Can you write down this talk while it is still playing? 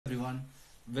everyone,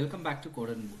 welcome back to Code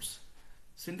and Boots.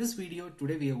 So in this video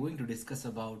today we are going to discuss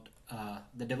about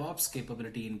the DevOps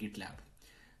capability in Gitlab.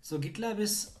 So Gitlab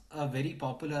is a very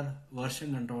popular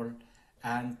version control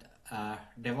and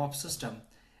DevOps system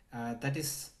that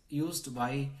is used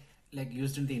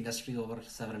used in the industry over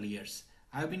several years.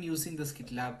 I've been using this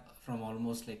Gitlab from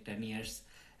almost 10 years,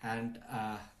 and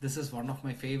this is one of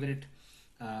my favorite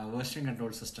version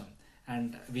control system,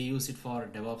 and we use it for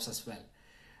DevOps as well.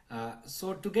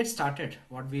 So to get started,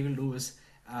 what we will do is,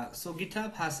 so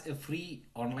GitLab has a free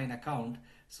online account.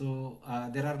 So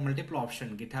there are multiple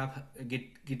options.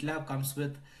 GitLab comes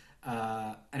with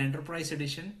an enterprise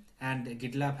edition, and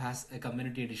GitLab has a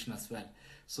community edition as well.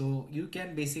 So you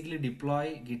can basically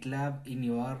deploy GitLab in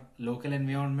your local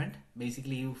environment.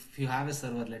 Basically, if you have a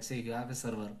server, let's say you have a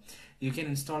server, you can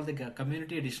install the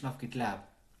community edition of GitLab,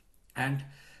 and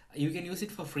you can use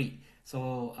it for free.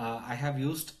 So I have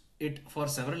used it for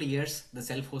several years, the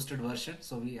self-hosted version.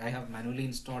 So I have manually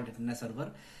installed it in a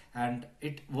server, and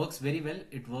it works very well.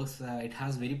 It works. It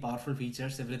has very powerful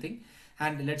features, everything.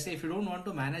 And let's say if you don't want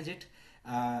to manage it,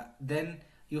 then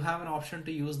you have an option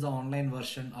to use the online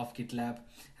version of GitLab,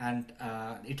 and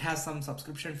it has some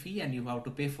subscription fee, and you have to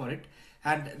pay for it.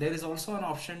 And there is also an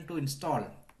option to install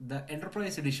the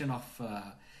enterprise edition of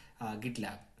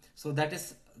GitLab. So that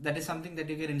is something that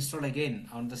you can install again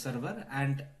on the server,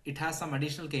 and it has some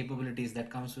additional capabilities that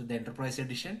comes with the enterprise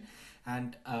edition,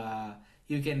 and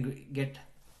you can get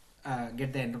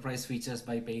the enterprise features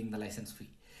by paying the license fee.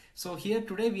 So here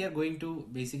today we are going to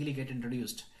basically get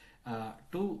introduced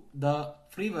to the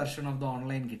free version of the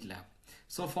online GitLab.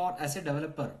 So as a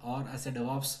developer or as a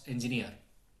DevOps engineer,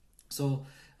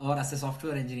 or as a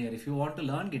software engineer, if you want to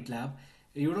learn GitLab,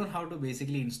 you don't have to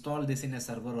basically install this in a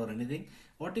server or anything.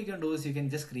 What you can do is you can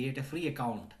just create a free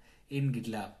account in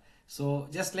GitLab. So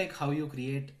just like how you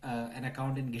create an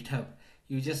account in GitHub,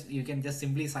 you can just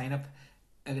simply sign up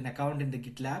an account in the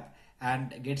GitLab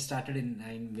and get started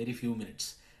in very few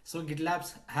minutes. So GitLab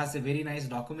has a very nice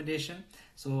documentation,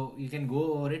 so you can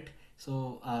go over it.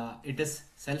 So it is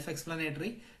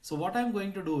self-explanatory. So what I'm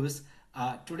going to do is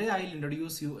today I'll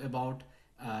introduce you about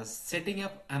setting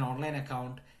up an online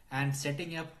account and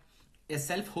setting up a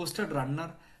self-hosted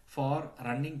runner for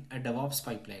running a DevOps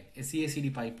pipeline, a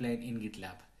cicd pipeline in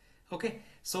GitLab. Okay,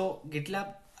 so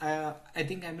GitLab,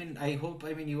 I hope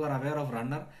you are aware of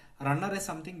runner. Runner is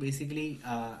something basically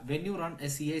when you run a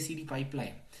cicd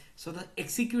pipeline, so the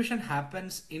execution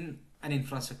happens in an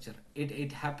infrastructure.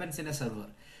 It happens in a server.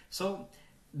 So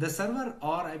the server,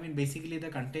 or basically the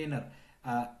container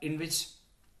in which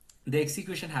the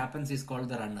execution happens, is called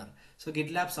the runner. So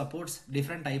GitLab supports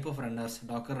different type of runners,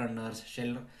 Docker runners,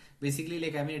 shell. Basically,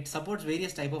 it supports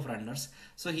various type of runners.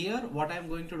 So here, what I'm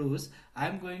going to do is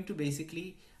I'm going to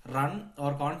basically run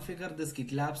or configure this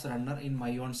GitLab's runner in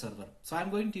my own server. So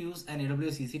I'm going to use an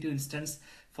AWS EC2 instance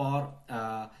for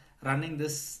running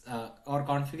this or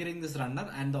configuring this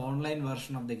runner and the online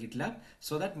version of the GitLab,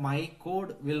 so that my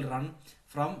code will run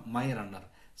from my runner.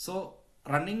 So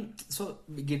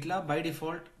GitLab by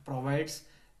default provides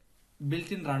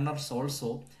built-in runners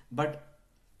also, but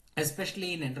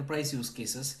especially in enterprise use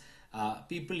cases,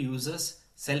 people uses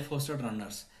self-hosted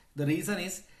runners. The reason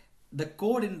is the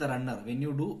code in the runner, when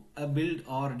you do a build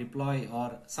or deploy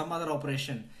or some other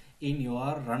operation in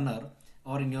your runner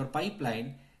or in your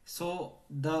pipeline, so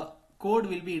the code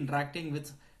will be interacting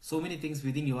with so many things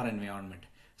within your environment.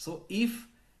 So if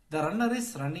the runner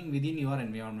is running within your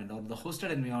environment or the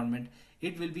hosted environment,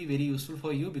 it will be very useful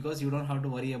for you, because you don't have to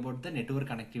worry about the network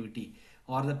connectivity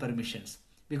or the permissions.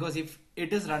 Because if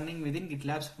it is running within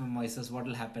GitLab's premises, what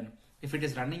will happen? If it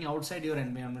is running outside your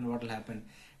environment, what will happen?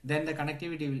 Then the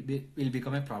connectivity will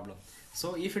become a problem.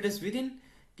 So if it is within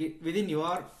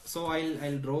your, so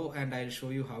I'll draw and I'll show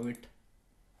you how it.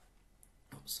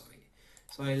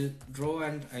 So I'll draw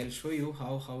and I'll show you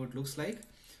how it looks like.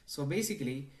 So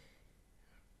basically,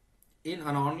 in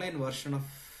an online version of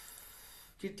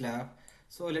GitLab,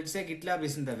 so let's say GitLab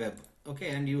is in the web, okay,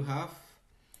 and you have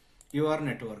your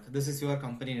network. This is your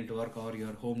company network or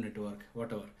your home network,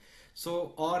 whatever.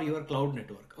 So, or your cloud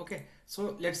network, okay.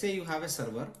 So let's say you have a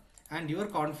server and you are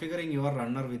configuring your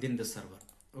runner within the server,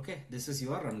 okay. This is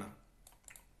your runner.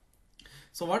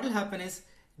 So what will happen is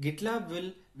GitLab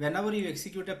will, whenever you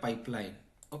execute a pipeline,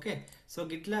 okay, so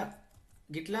GitLab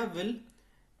will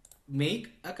make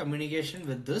a communication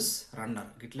with this runner.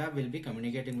 GitLab will be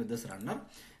communicating with this runner,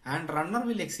 and runner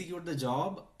will execute the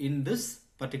job in this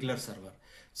particular server.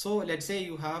 So let's say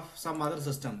you have some other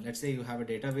system. Let's say you have a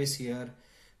database here.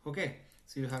 Okay,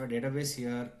 so you have a database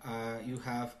here. You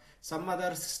have some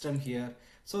other system here.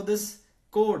 So this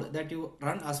code that you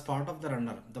run as part of the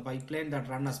runner, the pipeline that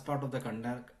run as part of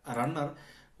the runner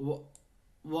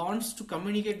wants to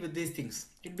communicate with these things,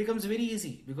 it becomes very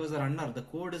easy because the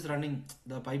code is running,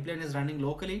 the pipeline is running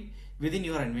locally within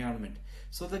your environment.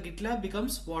 So the GitLab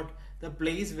becomes what? The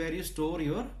place where you store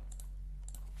your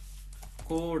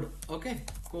code, okay,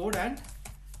 code and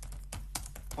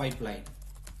pipeline.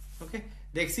 Okay,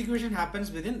 the execution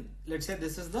happens within, let's say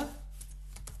this is the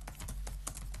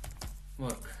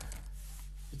work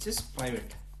which is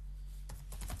private.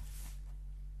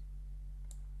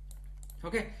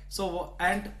 Okay, so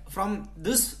and from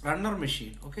this runner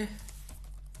machine, okay,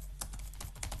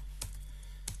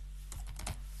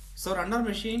 so runner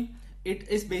machine, it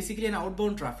is basically an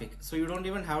outbound traffic, so you don't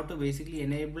even have to basically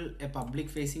enable a public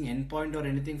facing endpoint or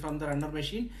anything from the runner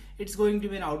machine. It's going to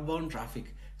be an outbound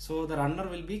traffic, so the runner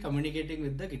will be communicating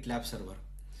with the GitLab server.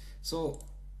 So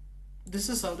this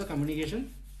is how the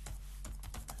communication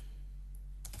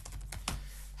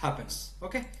happens.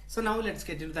 Okay, so now let's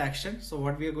get into the action. So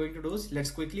what we are going to do is, let's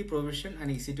quickly provision an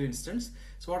EC2 instance.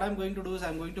 So what I'm going to do is,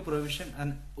 I'm going to provision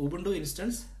an Ubuntu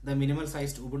instance, the minimal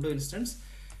sized Ubuntu instance.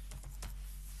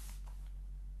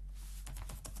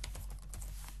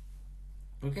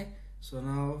 Okay, so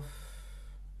now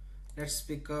let's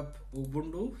pick up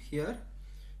Ubuntu here.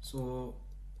 So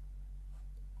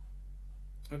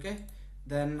okay,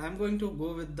 then I'm going to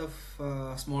go with the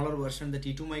smaller version, the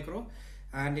T2 micro,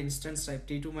 and instance type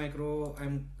T2 micro.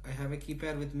 I have a key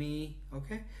pair with me.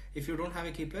 Okay, if you don't have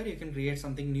a key pair, you can create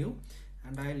something new,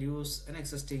 and I'll use an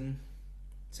existing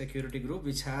security group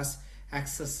which has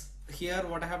access. Here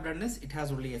what I have done is, it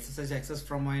has only SSH access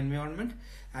from my environment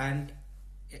and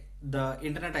the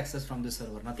internet access from the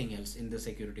server, nothing else in the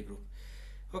security group.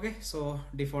 Okay, so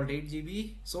default 8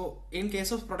 GB. So in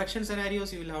case of production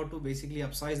scenarios, you will have to basically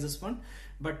upsize this one,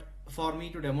 but for me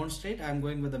to demonstrate, I'm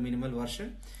going with the minimal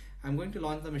version. I'm going to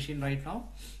launch the machine right now,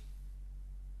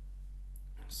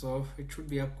 so it should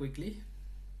be up quickly.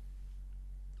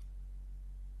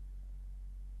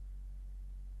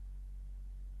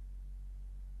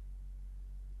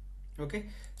 Okay,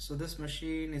 so this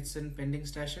machine, it's in pending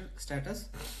status.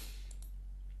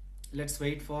 Let's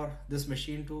wait for this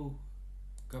machine to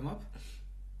come up.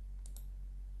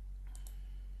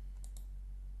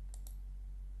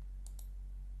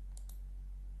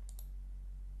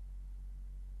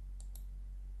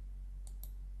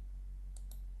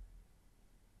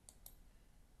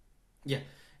 Yeah,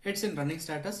 it's in running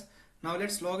status. Now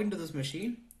let's log into this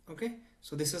machine. Okay,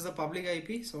 so this is the public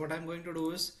IP. So what I'm going to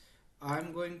do is,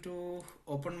 I'm going to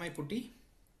open my putty,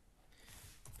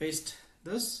 paste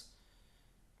this.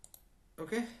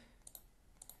 Okay,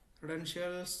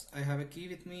 credentials, I have a key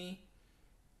with me.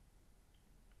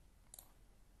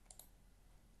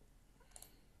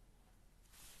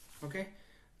 Okay,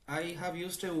 I have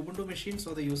used a Ubuntu machine,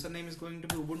 so the username is going to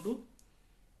be Ubuntu.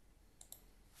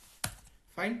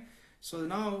 Fine. So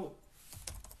now,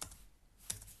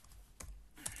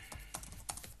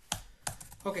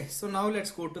 okay, so now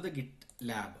let's go to the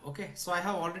GitLab. Okay, so I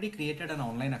have already created an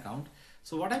online account.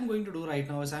 So what I'm going to do right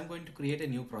now is, I'm going to create a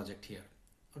new project here.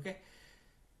 Okay,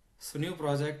 so new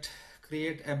project,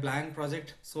 create a blank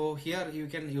project. So here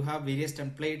you have various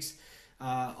templates,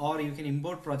 or you can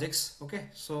import projects. Okay,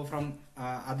 so from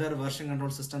other version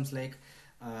control systems like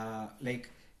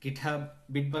GitHub,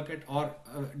 Bitbucket, or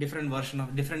different version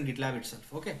of different GitLab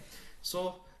itself. Okay,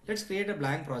 so let's create a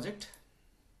blank project.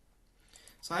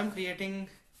 So I'm creating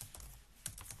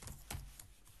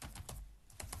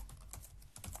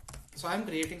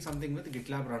something with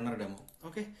GitLab runner demo.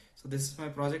 Okay, so this is my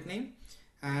project name,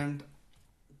 and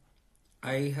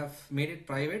I have made it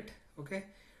private. Okay,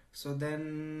 so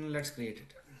then let's create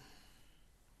it.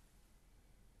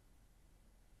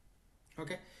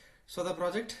 Okay, so the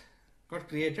project got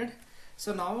created.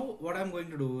 So now what I'm going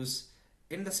to do is,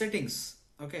 in the settings,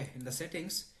 okay, in the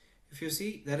settings, if you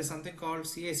see, there is something called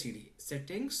cicd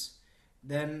settings.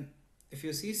 Then if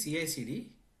you see cicd,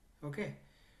 okay,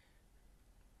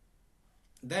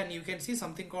 then you can see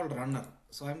something called runner.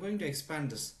 So I'm going to expand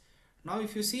this. Now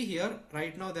if you see here,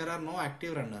 right now there are no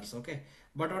active runners. Okay,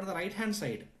 but on the right hand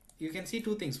side, you can see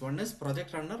two things. One is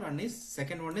project runner, and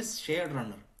second one is shared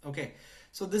runner. Okay,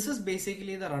 so this is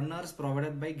basically the runners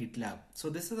provided by GitLab. So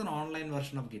this is an online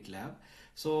version of GitLab.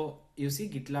 So you see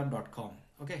gitlab.com.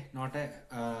 Okay, not a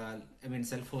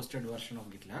self-hosted version of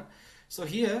GitLab. So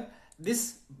here,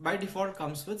 this by default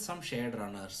comes with some shared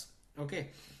runners. Okay,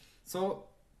 so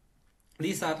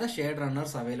these are the shared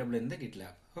runners available in the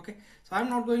GitLab. Okay, so I'm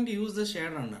not going to use the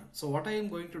shared runner. So what I am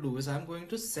going to do is, I'm going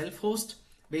to self-host,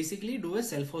 basically do a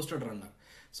self-hosted runner.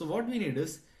 So what we need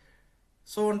is,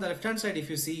 so on the left hand side, if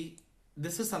you see,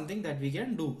 this is something that we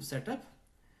can do, set up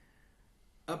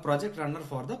a project runner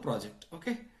for the project.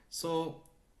 Okay, so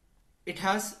it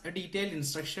has a detailed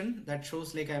instruction that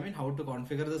shows like how to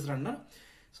configure this runner.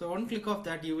 So one click of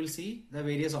that you will see the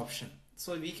various options.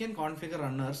 So we can configure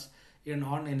runners in a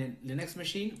Linux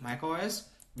machine, Mac OS,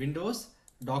 Windows,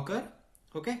 Docker,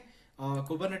 okay,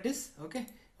 Kubernetes, okay,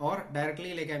 or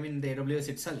directly like the AWS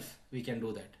itself we can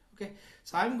do that. Okay,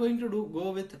 so I'm going to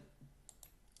go with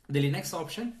the Linux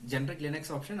option, generic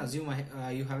Linux option. Assume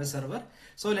you have a server.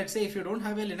 So let's say if you don't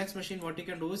have a Linux machine, what you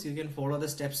can do is you can follow the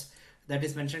steps that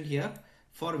is mentioned here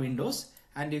for Windows,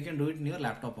 and you can do it in your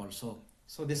laptop also.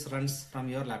 So this runs from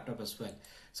your laptop as well.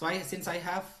 So since I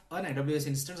have an AWS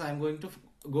instance, I'm going to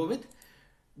go with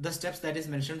the steps that is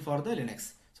mentioned for the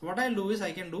Linux. So what I'll do is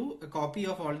I can do a copy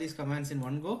of all these commands in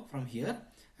one go from here.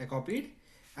 I copied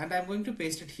and I'm going to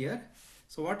paste it here.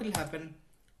 So what will happen?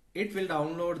 It will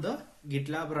download the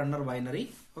GitLab runner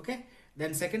binary. Okay.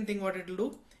 Then second thing what it will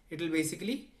do, it will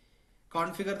basically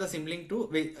configure the symlink to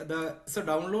so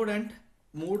download and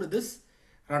move this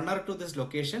runner to this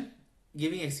location,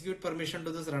 giving execute permission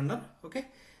to this runner. Okay.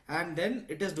 And then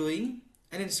it is doing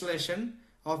an installation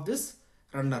of this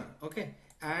runner. Okay.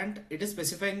 And it is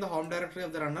specifying the home directory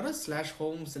of the runner as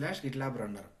 /home/GitLab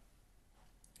runner.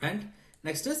 And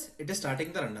next is it is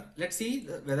starting the runner. Let's see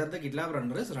whether the GitLab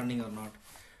runner is running or not.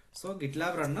 So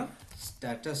GitLab runner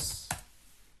status,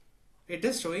 it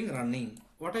is showing running.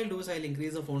 What I'll do is I'll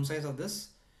increase the font size of this.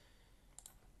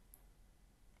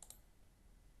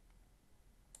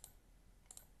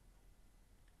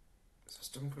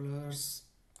 System colors,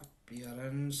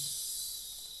 appearance,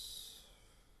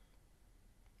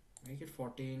 make it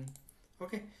 14.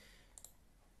 Okay.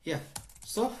 Yeah.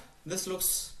 So this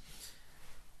looks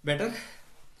better.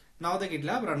 Now the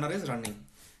GitLab runner is running.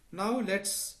 Now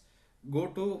let's go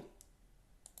to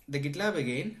the GitLab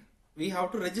again. We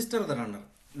have to register the runner.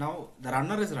 Now the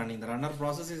runner is running, the runner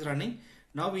process is running.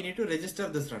 Now we need to register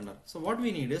this runner. So what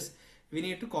we need is we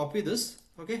need to copy this.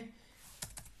 Okay.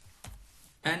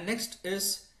 And next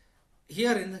is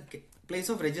here in the place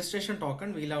of registration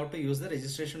token, we'll have to use the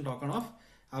registration token of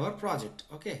our project.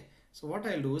 Okay. So what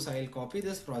I'll do is I'll copy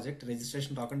this project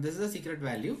registration token. This is the secret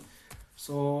value.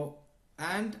 So,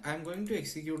 and I'm going to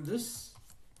execute this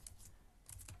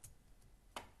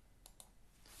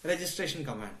registration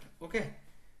command. Okay.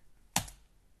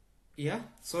 Yeah.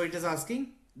 So it is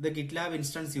asking the GitLab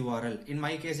instance URL. In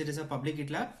my case, it is a public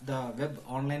GitLab, the web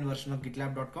online version of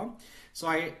gitlab.com. So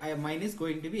mine is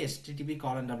going to be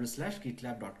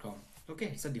http://gitlab.com. Okay.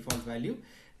 It's a default value.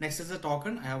 Next is the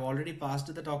token. I have already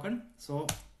passed the token. So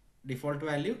default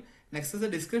value. Next is the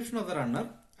description of the runner.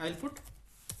 I'll put,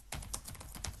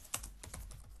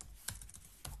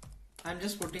 I'm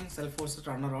just putting self-hosted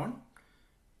runner on.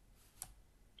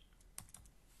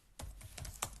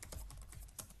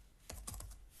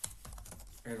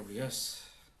 AWS.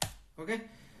 Okay.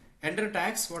 Enter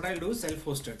tags. What I'll do,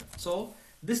 self-hosted. So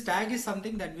this tag is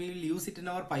something that we will use it in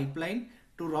our pipeline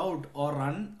to route or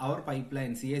run our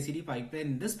pipeline, cicd pipeline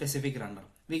in this specific runner.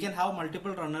 We can have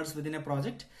multiple runners within a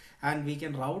project and we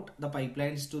can route the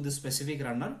pipelines to this specific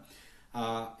runner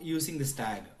using this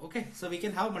tag. Okay. So we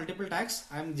can have multiple tags.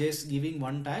 I'm just giving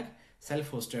one tag,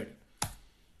 self-hosted.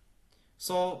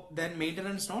 So then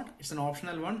maintenance node, it's an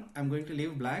optional one. I'm going to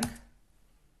leave blank.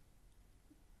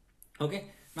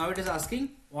 Okay, now it is asking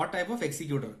what type of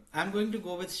executor. I'm going to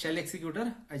go with shell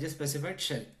executor. I just specified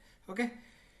shell. Okay.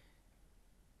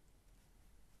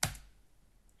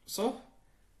 So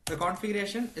the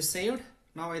configuration is saved.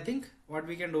 Now I think what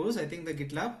we can do is, I think the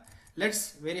GitLab,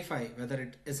 let's verify whether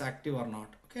it is active or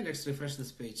not. Okay, let's refresh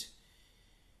this page.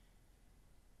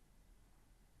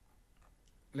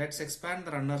 Let's expand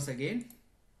the runners again.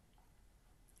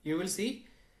 You will see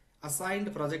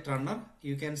assigned project runner.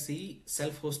 You can see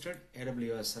self-hosted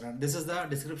AWS run. This is the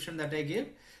description that I gave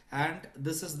and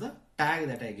this is the tag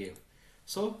that I gave.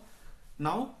 So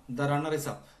now the runner is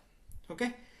up.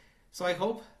 Okay. So I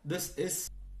hope this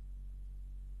is,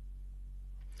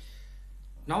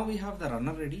 now we have the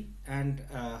runner ready and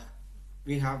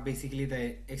we have basically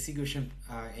the execution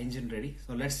engine ready.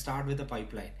 So let's start with the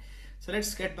pipeline. So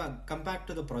let's come back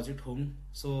to the project home.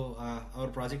 So our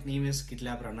project name is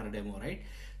GitLab runner demo, right?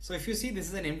 So if you see, this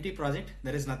is an empty project,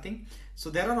 there is nothing.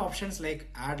 So there are options like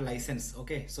add license.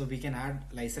 Okay, so we can add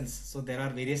license. So there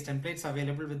are various templates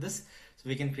available with this. So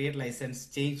we can create license,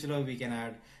 change log we can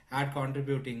add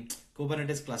contributing,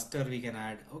 Kubernetes cluster we can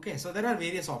add. Okay, so there are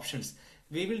various options.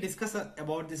 We will discuss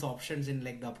about these options in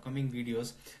like the upcoming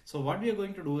videos. So what we are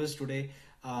going to do is today,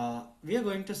 we are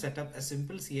going to set up a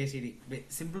simple CI/CD,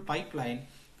 simple pipeline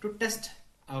to test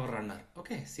our runner.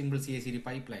 Okay, simple CI/CD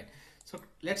pipeline. So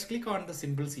let's click on the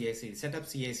simple CI/CD, set up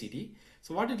CI/CD.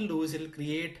 So what it will do is it will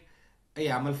create a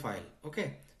YAML file.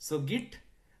 Okay, so git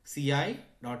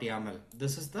ci.yaml,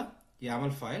 this is the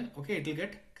YAML file. Okay, it will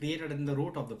get created in the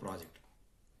root of the project.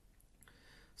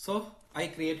 So I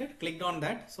clicked on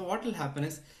that. So what will happen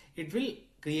is it will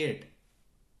create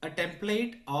a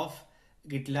template of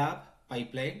GitLab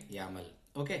pipeline YAML.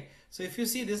 Okay, so if you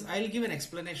see this, I'll give an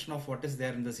explanation of what is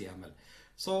there in this YAML.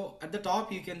 So at the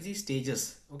top you can see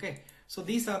stages. Okay, so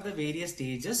these are the various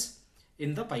stages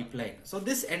in the pipeline. So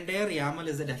this entire YAML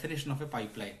is the definition of a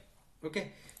pipeline.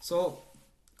 Okay, so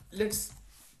let's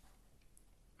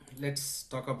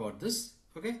talk about this.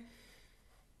 Okay,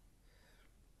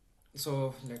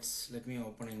 so let me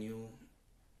open a new.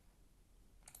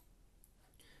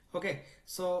 Okay,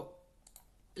 so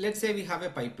let's say we have a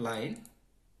pipeline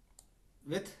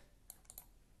with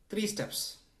 3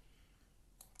 steps.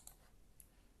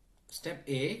 Step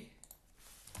A,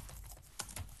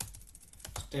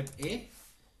 step A,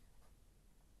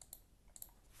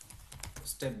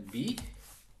 step B,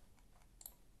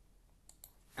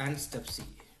 and step C.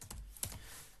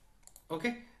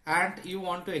 Okay, and you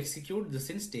want to execute this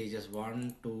in stages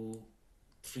 1, 2,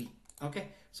 3. Okay,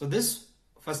 so this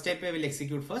first step A will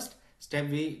execute first, step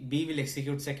B will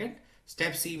execute second,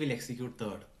 step C will execute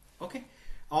third. Okay,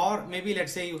 or maybe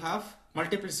let's say you have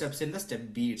multiple steps in the step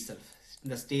B itself. In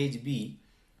the stage B,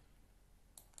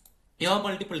 you have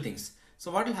multiple things. So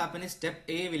what will happen is step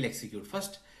A will execute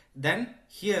first, then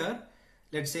here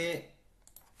let's say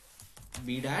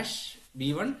B dash,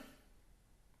 B1,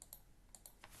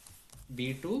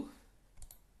 B2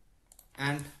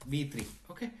 and B3.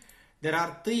 Okay, there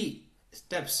are 3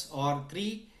 steps or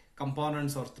 3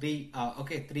 components or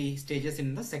 3 stages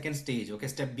in the second stage. Okay,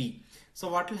 step B. So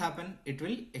what will happen, it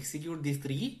will execute these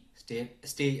 3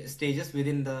 stages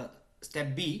within the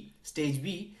step B, stage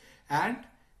B, and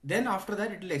then after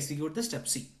that it will execute the step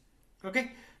C.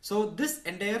 Okay, so this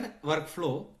entire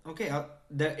workflow, okay,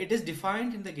 it is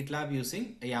defined in the GitLab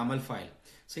using a YAML file.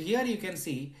 So here you can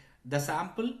see the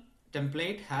sample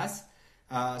template has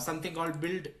something called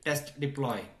build, test,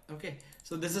 deploy. Okay,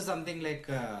 so this is something like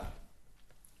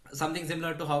something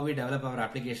similar to how we develop our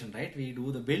application, right? We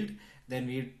do the build, then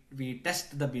we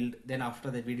test the build, then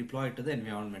after that we deploy it to the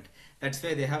environment. That's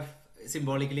why they have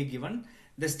symbolically given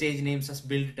the stage names as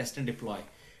build, test and deploy.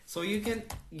 So you can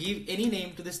give any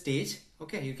name to the stage.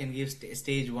 Okay, you can give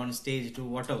stage 1, stage 2,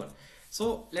 whatever.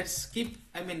 So let's keep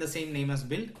the same name as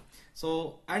build.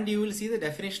 So, and you will see the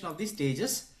definition of the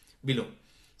stages below.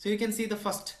 So you can see the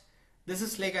first, this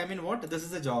is like what, this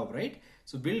is a job, right?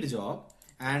 So build job,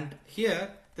 and here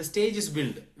the stage is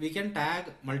build. We can tag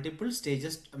multiple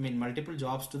stages, multiple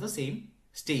jobs to the same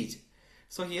stage.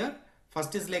 So here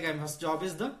first is like first job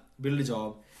is the build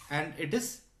job, and it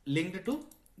is linked to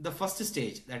the first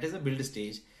stage, that is the build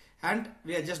stage, and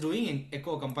we are just doing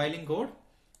echo, compiling code,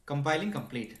 compiling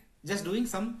complete, just doing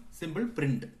some simple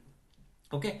print.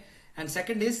 Okay, and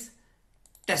second is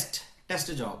test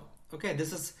job. Okay,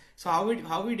 this is, so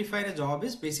how we define a job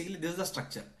is basically this is the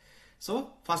structure.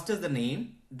 So first is the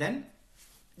name, then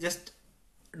just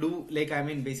do like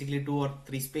basically 2 or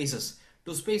 3 spaces,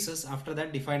 2 spaces, after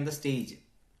that define the stage.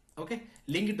 Okay,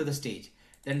 link it to the stage,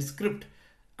 then script.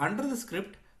 Under the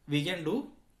script we can do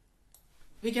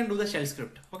the shell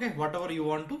script. Okay, whatever you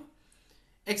want to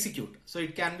execute. So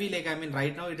it can be like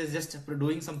right now it is just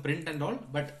doing some print and all,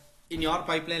 but in your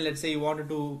pipeline, let's say you wanted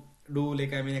to do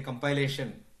like a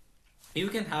compilation, you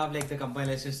can have like the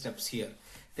compilation steps here,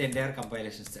 the entire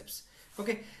compilation steps.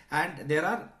 Okay, and there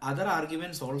are other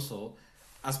arguments also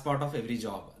as part of every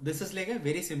job. This is like a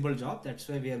very simple job, that's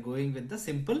why we are going with the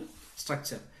simple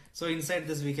structure. So inside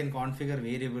this we can configure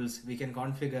variables, we can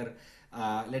configure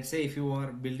let's say if you are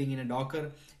building in a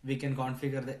Docker, we can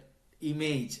configure the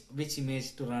image, which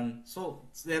image to run. So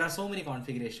there are so many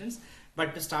configurations,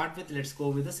 but to start with, let's go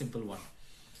with the simple one.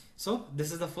 So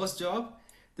this is the first job,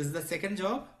 this is the second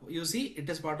job. You see it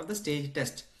is part of the stage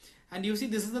test, and you see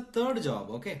this is the third job.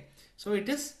 Okay, so it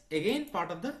is again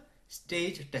part of the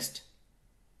stage test,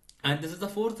 and this is the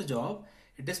fourth job,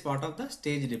 it is part of the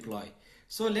stage deploy.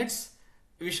 So let's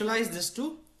visualize this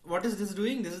to, what is this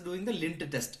doing? This is doing the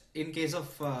lint test. In case of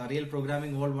real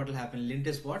programming world, what will happen? Lint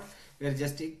is what? We are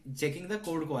just checking the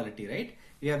code quality, right?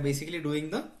 We are basically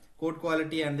doing the code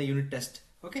quality and the unit test.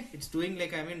 Okay, it's doing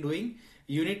like doing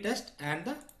unit test and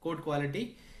the code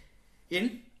quality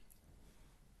in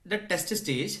the test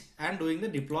stage and doing the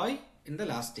deploy in the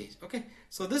last stage. Okay,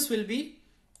 so this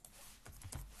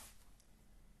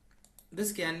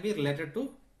can be related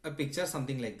to a picture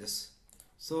something like this.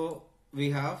 So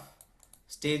we have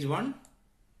stage 1,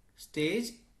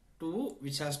 stage 2,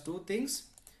 which has 2 things,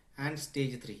 and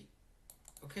stage 3.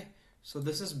 Okay, so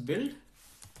this is build,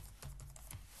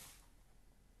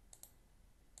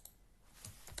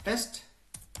 test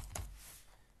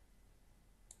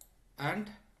and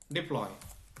deploy.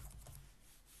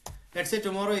 Let's say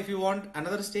tomorrow if you want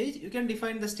another stage, you can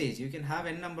define the stage. You can have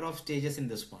n number of stages in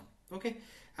this one. Okay,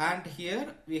 and here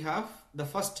we have the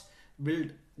first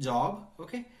build job.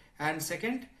 Okay, and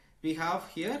second we have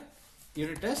here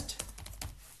unit test,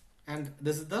 and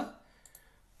this is the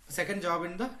second job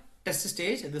in the test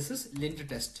stage. This is lint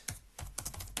test,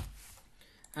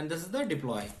 and this is the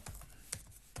deploy.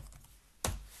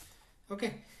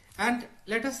 Okay, and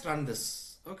let us run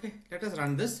this. Okay, let us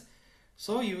run this.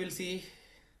 So you will see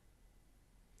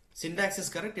syntax is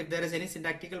correct. If there is any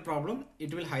syntactical problem,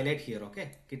 it will highlight here.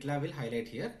 Okay, GitLab will highlight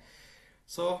here.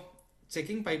 So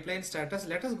checking pipeline status,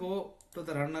 let us go to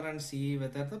the runner and see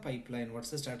whether the pipeline, what's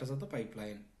the status of the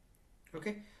pipeline.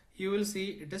 Okay, you will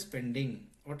see it is pending.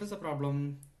 What is the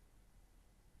problem?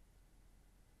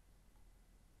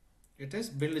 It is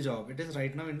build job. It is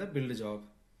right now in the build job.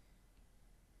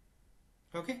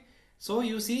 Okay, so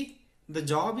you see the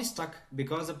job is stuck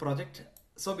because the project,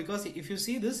 so because if you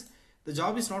see this, the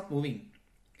job is not moving.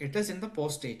 It is in the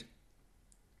post state.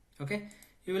 Okay,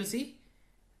 you will see,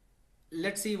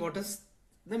 let's see what is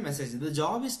the message. The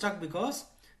job is stuck because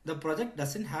the project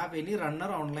doesn't have any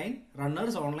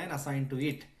runners online assigned to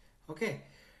it. Okay,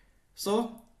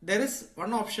 so there is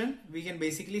one option. We can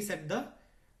basically set the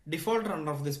default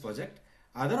runner of this project.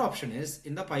 Other option is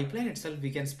in the pipeline itself,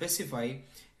 we can specify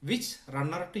which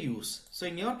runner to use. So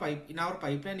in our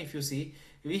pipeline, if you see,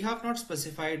 we have not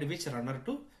specified which runner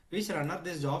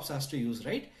this jobs has to use,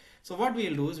 right? So what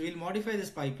we'll do is we'll modify this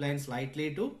pipeline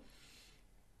slightly to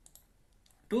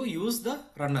use the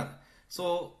runner.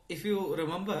 So if you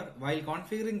remember, while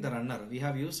configuring the runner, we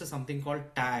have used something called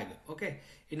tag. Okay,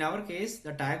 in our case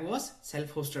the tag was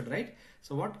self-hosted, right?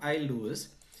 So what I'll do is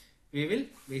we will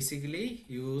basically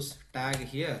use tag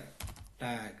here,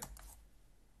 tag.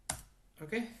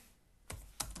 Okay,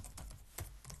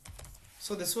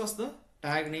 so this was the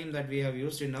tag name that we have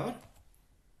used in our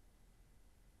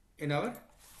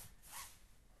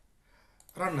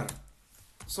runner.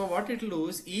 So what it will do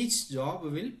is each job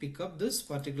will pick up this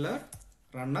particular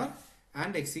runner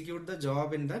and execute the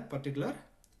job in that particular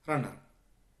runner.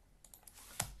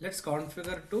 Let's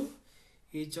configure to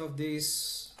each of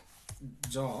these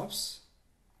jobs.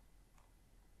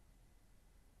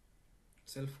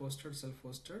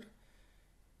 Self-hosted.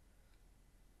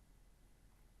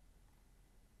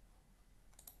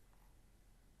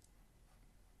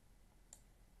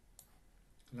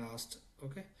 Last.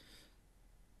 Okay,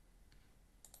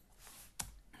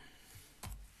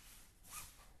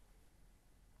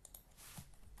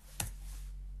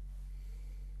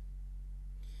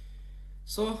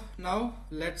 so now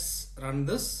let's run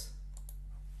this.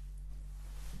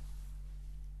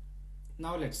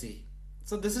 Now let's see.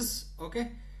 So this is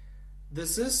okay,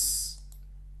 this is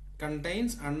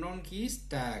contains unknown keys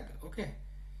tag. Okay,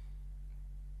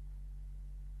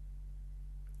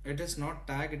 it is not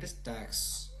tag, it is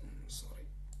tags. Sorry,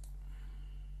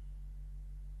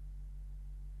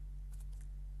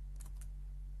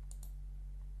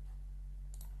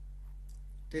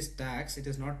 it is tags, it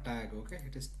is not tag. Okay,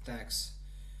 it is tags.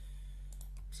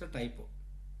 It's a typo.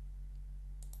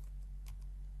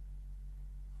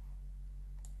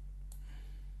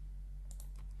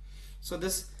 So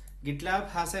this GitLab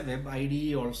has a web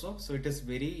IDE also, so it is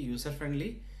very user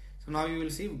friendly. So now you will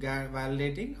see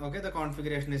validating. Okay, the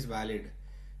configuration is valid.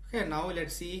 Okay, now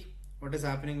let's see what is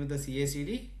happening with the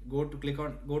cicd. Go to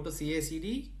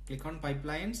cicd, click on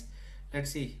pipelines.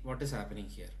 Let's see what is happening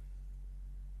here.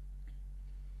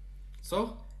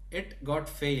 So it got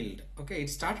failed. Okay, it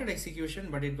started execution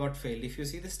but it got failed. If you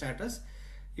see the status,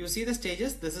 you see the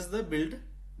stages. This is the build,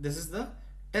 this is the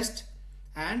test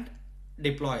and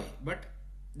deploy, but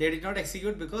they did not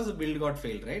execute because the build got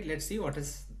failed, right? Let's see what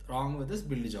is wrong with this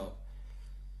build job.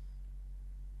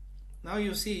 Now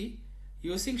you see,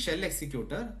 using shell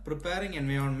executor, preparing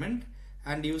environment,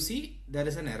 and you see there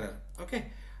is an error.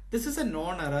 Okay, this is a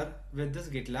known error with this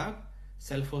GitLab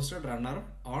self-hosted runner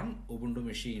on Ubuntu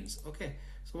machines. Okay,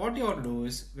 so what you have to do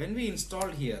is when we install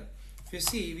here, if you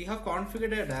see, we have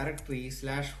configured a directory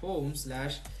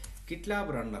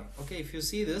 /home/GitLab runner. Okay, if you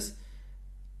see this,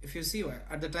 if you see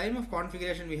at the time of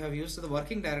configuration, we have used the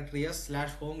working directory as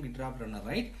 /home GitLab runner,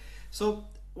 right? So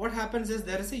what happens is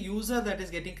there is a user that is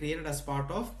getting created as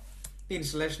part of the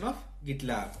installation of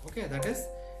GitLab. Okay, that is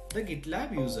the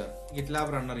GitLab user,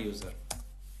 GitLab runner user.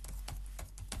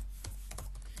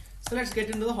 So let's get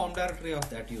into the home directory of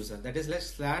that user, that is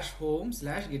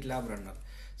 /home/GitLab runner.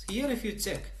 So here if you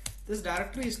check, this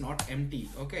directory is not empty.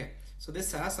 Okay, so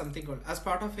this has something called, as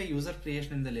part of a user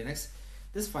creation in the Linux,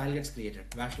 this file gets created,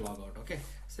 bash logout. Okay,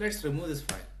 so let's remove this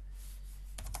file.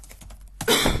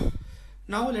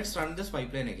 Now let's run this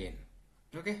pipeline again.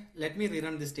 Okay, let me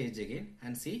rerun this stage again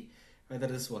and see whether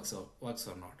this works or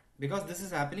not, because this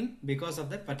is happening because of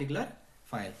that particular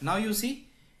file. Now you see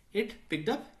it picked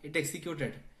up, it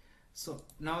executed. So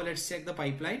now let's check the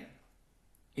pipeline.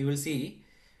 You will see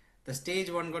the stage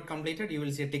 1 got completed. You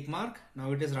will see a tick mark.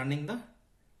 Now it is running the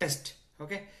test.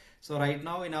 Okay, so right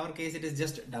now in our case it is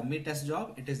just dummy test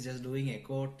job. It is just doing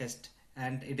echo test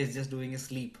and it is just doing a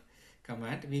sleep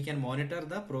command. We can monitor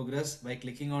the progress by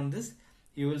clicking on this.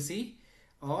 You will see,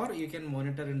 or you can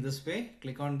monitor in this way.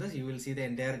 Click on this, you will see the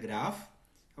entire graph.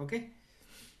 Okay,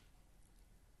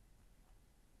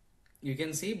 you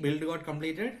can see build got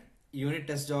completed, unit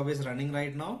test job is running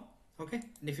right now. Okay,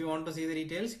 and if you want to see the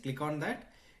details, click on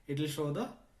that. It will show the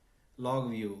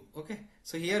log view. Okay,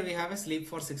 so here we have a sleep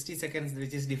for 60 seconds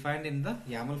which is defined in the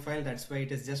YAML file. That's why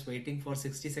it is just waiting for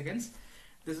 60 seconds.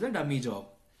 This is a dummy job.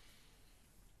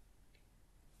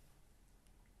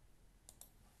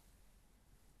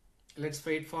 Let's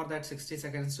wait for that 60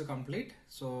 seconds to complete.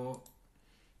 So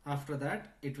after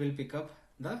that it will pick up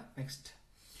the next.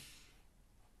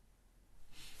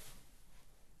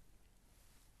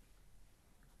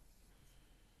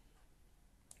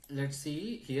 Let's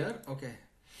see here. Okay,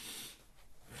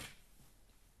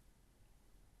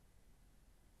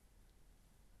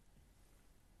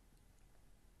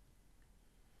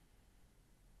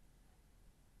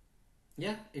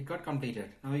 yeah, it got completed.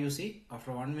 Now you see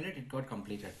after 1 minute it got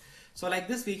completed. So like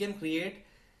this we can create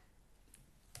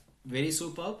very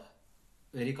superb,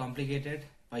 very complicated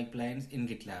pipelines in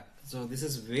GitLab. So this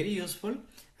is very useful,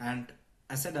 and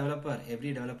as a developer,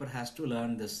 every developer has to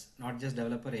learn this. Not just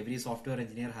developer, every software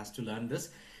engineer has to learn this,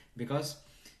 because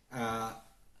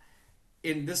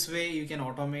in this way you can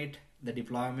automate the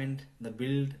deployment, the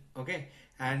build. Okay,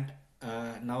 and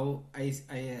now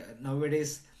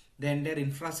nowadays the entire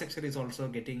infrastructure is also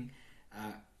getting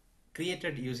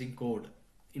created using code,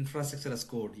 infrastructure as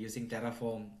code using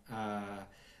Terraform.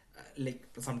 Like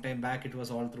some time back it was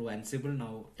all through Ansible.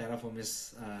 Now Terraform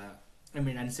is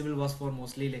Ansible was for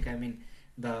mostly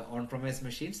the on-premise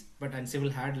machines, but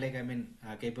Ansible had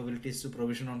capabilities to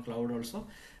provision on cloud also.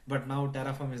 But now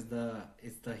Terraform is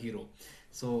the hero.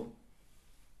 So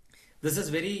this is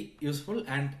very useful,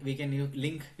 and we can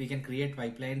we can create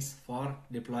pipelines for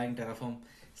deploying Terraform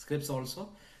scripts also.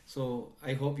 So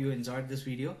I hope you enjoyed this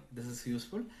video. This is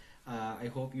useful. I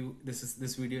hope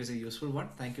this video is a useful one.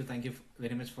 Thank you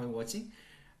very much for watching.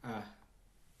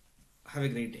 Have a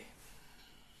great day.